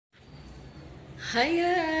Hi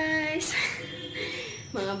guys!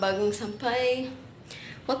 Mga bagong sampay.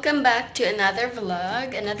 Welcome back to another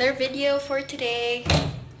vlog, another video for today.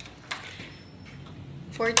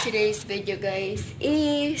 For today's video guys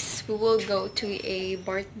is we will go to a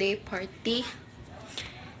birthday party.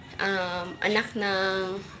 Anak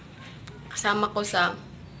ng kasama ko sa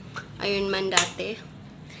Ironman dati.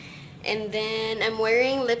 And then I'm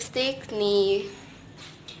wearing lipstick ni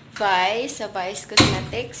Vice, sa Vice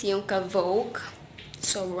Cosmetics, yung ka-Vogue.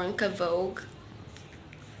 Sobrang ka-Vogue.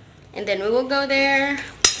 And then we will go there.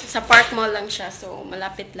 Sa park mall lang siya, so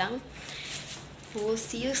malapit lang. We'll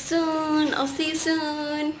see you soon. I'll see you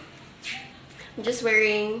soon. I'm just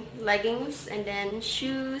wearing leggings and then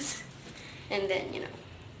shoes and then, you know,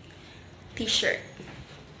 t-shirt.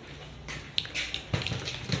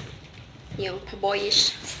 Yung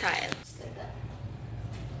boyish style.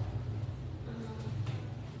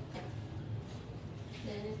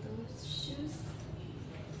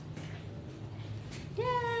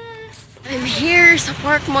 I'm here sa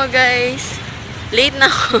park mo, guys. Late na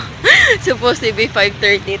ako. Supposed to be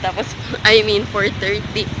 5:30. Tapos,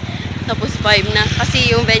 4:30. Tapos 5 na. Kasi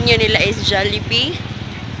yung venue nila is JOLLIBEE.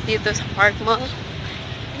 Dito sa park mo.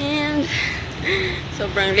 And,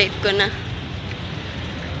 sobrang late ko na.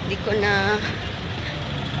 Hindi ko na...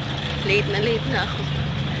 Late na ako.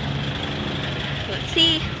 Let's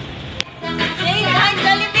see. Say hi,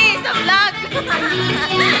 JOLLIBEE! Sa vlog!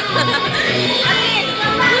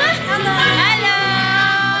 Hello!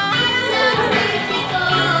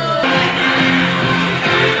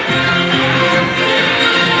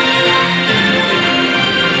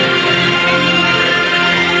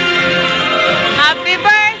 Happy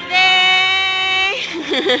birthday!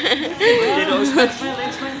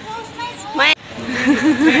 My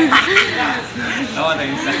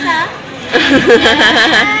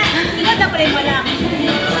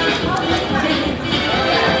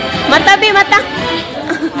Mata, Bi, mata.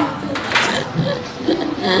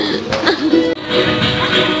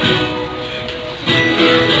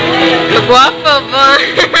 Guwapo ba?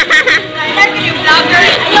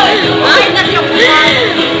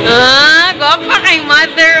 Guwapa kay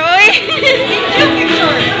mother, uy.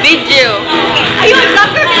 Video. Ayun,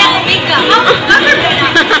 vlogger pala ko, Mika. Vlogger pala.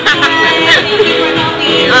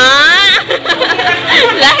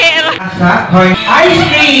 Lahir. Ice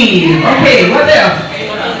cream. Okay, what else?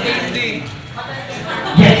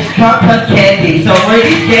 Yes, cotton candy. So for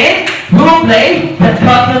this game, we will play the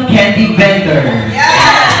cotton candy vendor.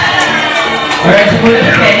 Alright, so for the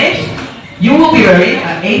finish, you will be wearing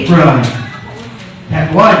an apron.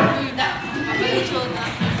 That one.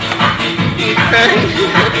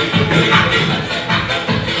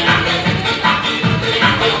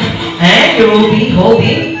 And you will be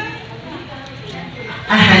holding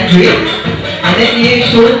a hand grip, and then you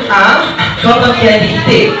shoot a cotton candy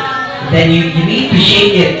stick. Then you need to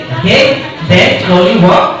shake it, okay? Then slowly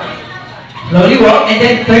walk, and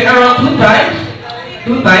then turn around two times,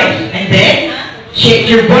 and then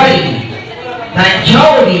shake your body, like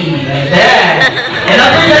Jollibee, like that. And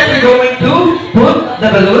after that, we're going to put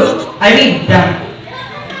the balloon,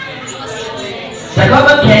 the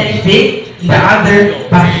cotton candy stick in the other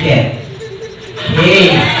basket.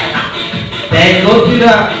 Okay. Then go to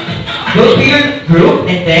your group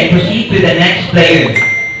and then proceed to the next player.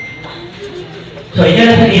 So inyo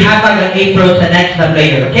na sa ihatag ang apron sa next na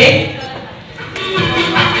player, okay?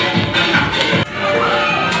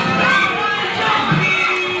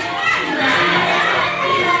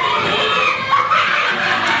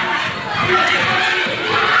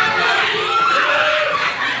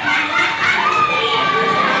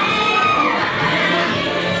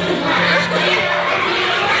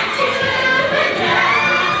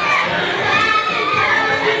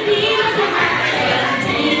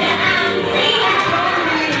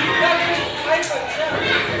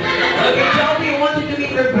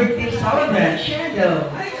 Shandelle.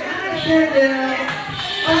 Hi, Shandelle.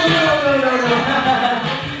 Oh, no.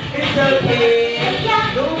 It's okay.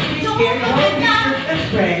 Don't be scared. Don't be your best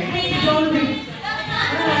friend. Don't be.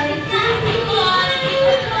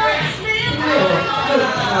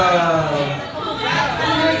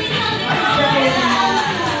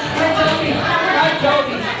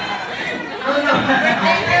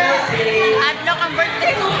 Adlock ang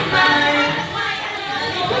birthday ko.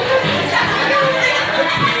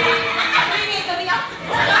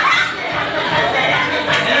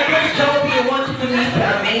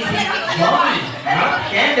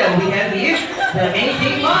 Shandelle, we have here the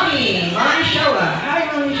amazing mommy, Mommy Shola.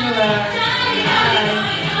 Hi, Mommy Shola. Hi.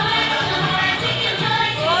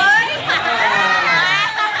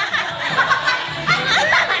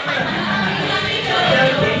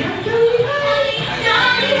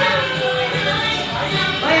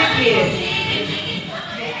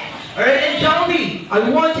 I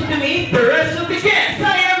want you to meet the rest of the guests.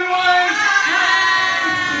 Hi, everyone!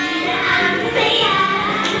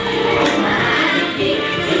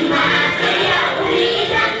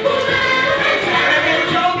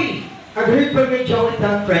 Joby, I've heard from your Jolly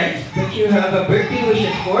Town friends that you have a birthday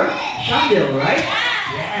wishes for Shandelle, right?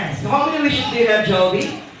 Yes. So how many wishes do you have,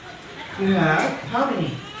 Joby? You have how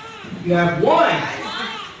many? You have 1,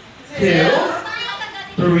 2,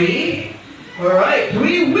 3. All right,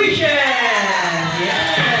 3 wishes. Yeah.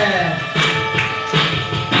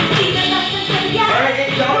 All right,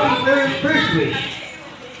 then Joby, first wish.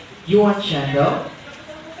 You want Shandelle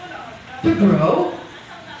to grow,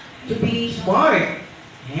 to be smart,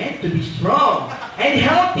 and to be strong and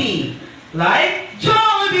healthy, like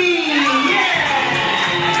Jollibee. Yeah.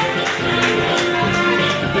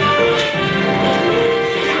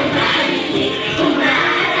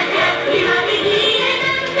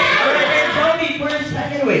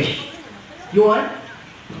 Wish. You want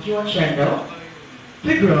Shandelle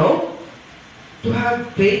to grow, to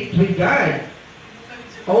have faith with God,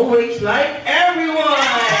 always like everyone.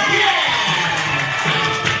 Yeah!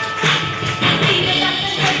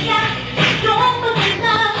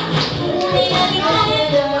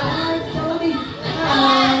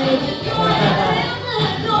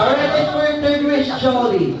 Alright, and for your third wish,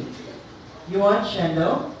 Jolly. You want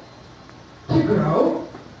Shandelle to grow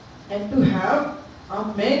and to have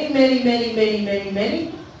many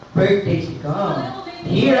birthdays to come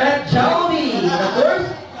here at Jolly. And of course,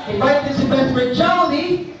 invite this event for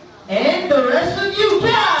Jolly and the rest of you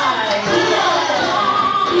guys.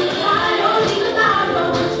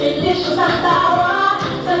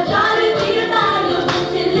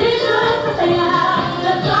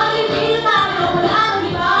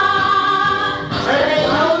 Alright,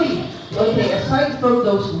 Jolly. Okay, aside from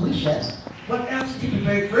those wishes, what else did you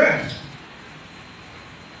prepare for us?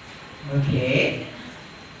 Okay.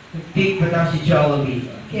 Big pronounce it Jollibee.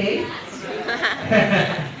 Okay.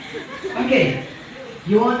 Okay.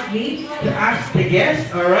 You want me to ask the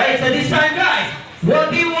guests? Alright, so this time guys,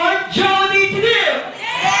 what do you want Jollibee to do?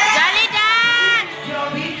 Jolly dance!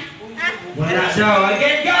 Jollibee? Well, not so.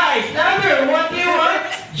 Again guys, number, what do you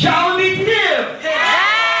want Jollibee to do?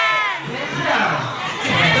 Yes, now.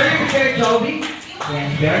 Are you prepared, Jollibee?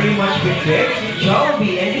 Yes, very much prepared.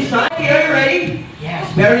 Jollibee, and this time, are you ready?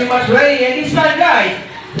 Yes, very much ready. And this time, guys,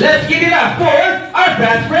 let's give it up for our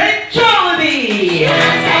best friend, Jollibee! Here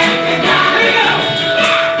we go!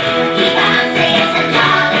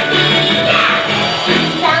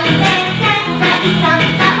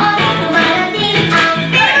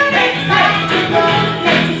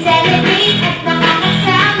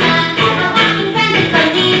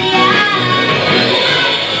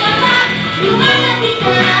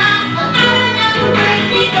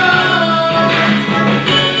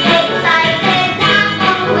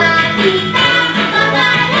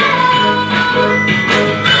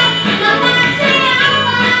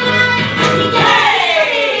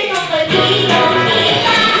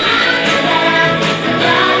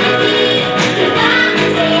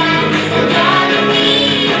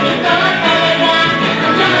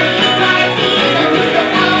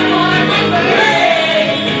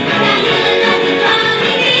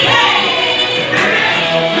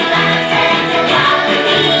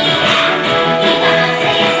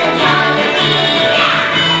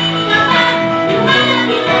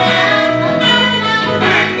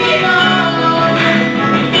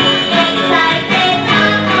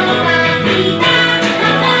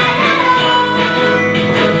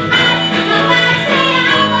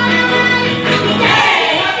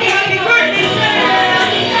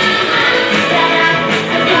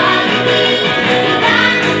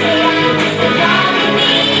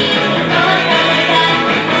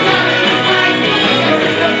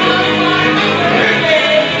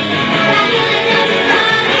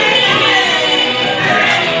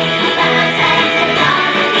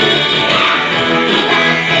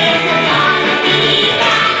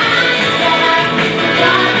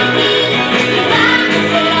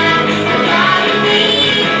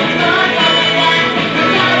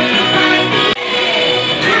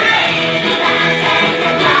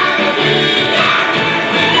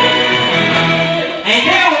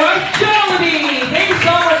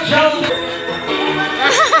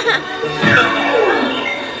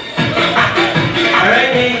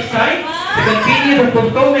 the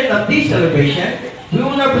fulfillment of this celebration, we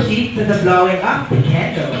will now proceed to the blowing up the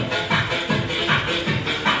candle.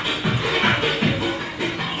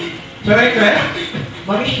 So right there,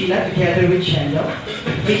 Mommy Sheila together with Shandelle,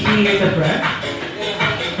 please see here the front.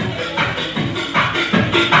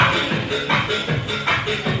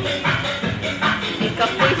 Ikaw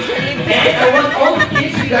po, JOLLIBEE. And I want all the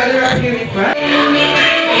kids to gather up here in front.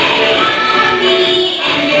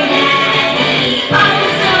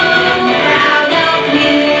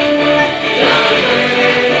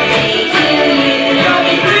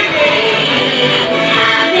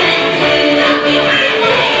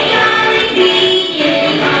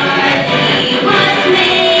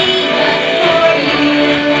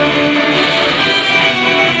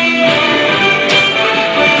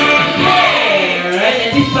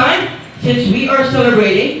 Since we are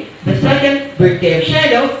celebrating the second birthday of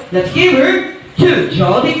Shandelle, let's give her 2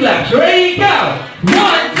 jolly claps. Ready, go! 1,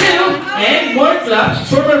 2, and more claps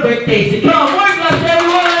for her birthday. Come on, more claps,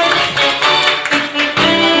 everyone!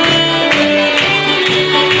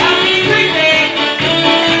 Happy birthday!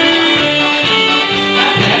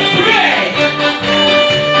 That's great!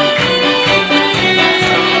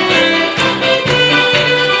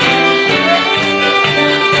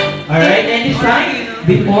 Alright, and this time,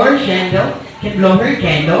 before Shandelle can blow her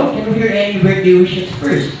candle, can we hear any birthday wishes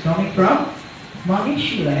first? Coming from Mommy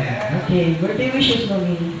Sheila. Okay, birthday wishes,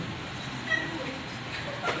 Mommy.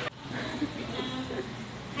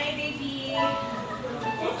 Hi, baby.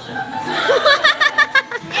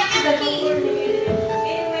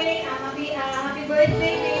 Anyway, happy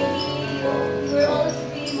birthday, baby. You will always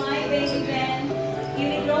be my baby Ben. You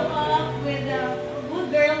will grow up with a good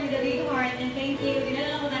girl with a big heart, and thank you.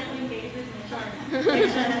 Dinala ko na ko yung favorite na charm.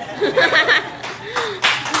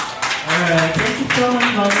 Alright, thank you so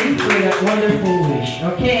much, Mommy, for that wonderful wish.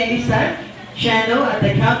 Okay, and this time, Shandelle, at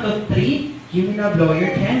the count of 3, you will now blow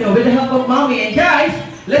your candle with the help of Mommy. And guys,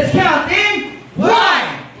 let's count in 1,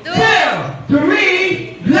 2,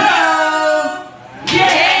 3, blow!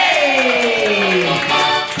 Yay!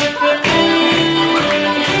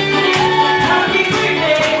 Happy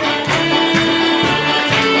birthday!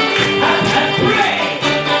 That's great!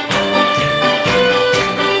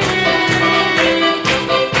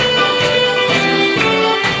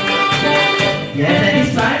 Yes, and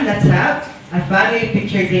this time, let's have a family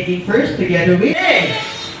picture taking first together with... Hey!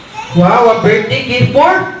 Wow, a birthday gift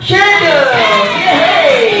for Shandelle!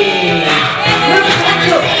 Yay!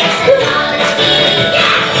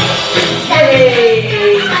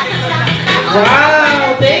 Hey! Wow!